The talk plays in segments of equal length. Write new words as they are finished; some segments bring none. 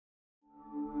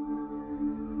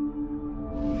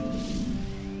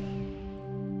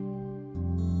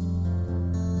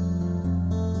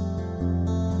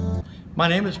My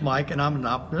name is Mike and I'm an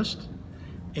optimist,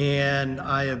 and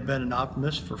I have been an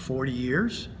optimist for 40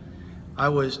 years. I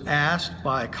was asked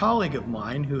by a colleague of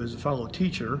mine who is a fellow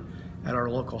teacher at our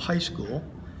local high school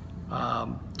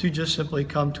to just simply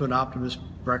come to an optimist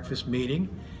breakfast meeting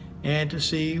and to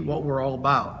see what we're all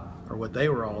about, or what they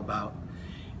were all about.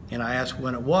 And I asked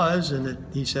when it was, and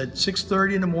he said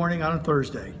 6:30 in the morning on a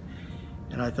Thursday.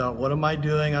 And I thought, what am I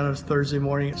doing on a Thursday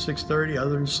morning at 6:30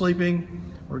 other than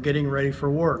sleeping or getting ready for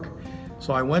work?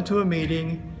 So I went to a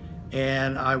meeting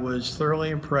and I was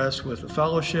thoroughly impressed with the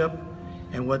fellowship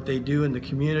and what they do in the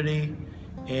community.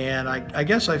 And I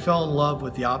guess I fell in love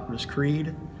with the Optimist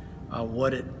Creed,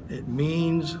 what it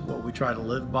means, what we try to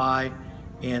live by,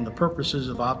 and the purposes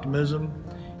of optimism.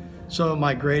 Some of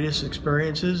my greatest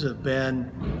experiences have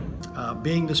been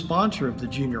being the sponsor of the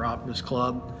Junior Optimist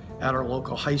Club at our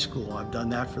local high school. I've done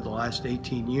that for the last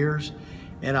 18 years,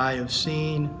 and I have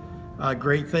seen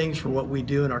great things for what we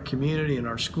do in our community and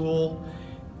our school,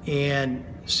 and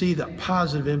see the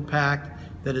positive impact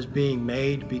that is being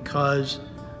made because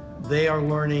they are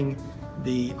learning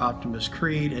the Optimist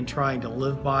Creed and trying to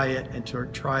live by it and to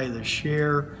try to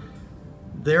share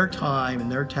their time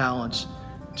and their talents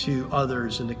to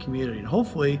others in the community. And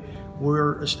hopefully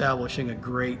we're establishing a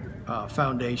great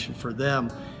foundation for them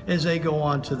as they go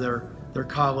on to their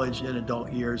college and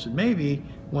adult years, and maybe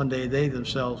one day they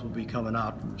themselves will become an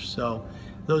optimist. So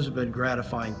those have been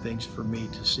gratifying things for me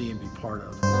to see and be part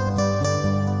of.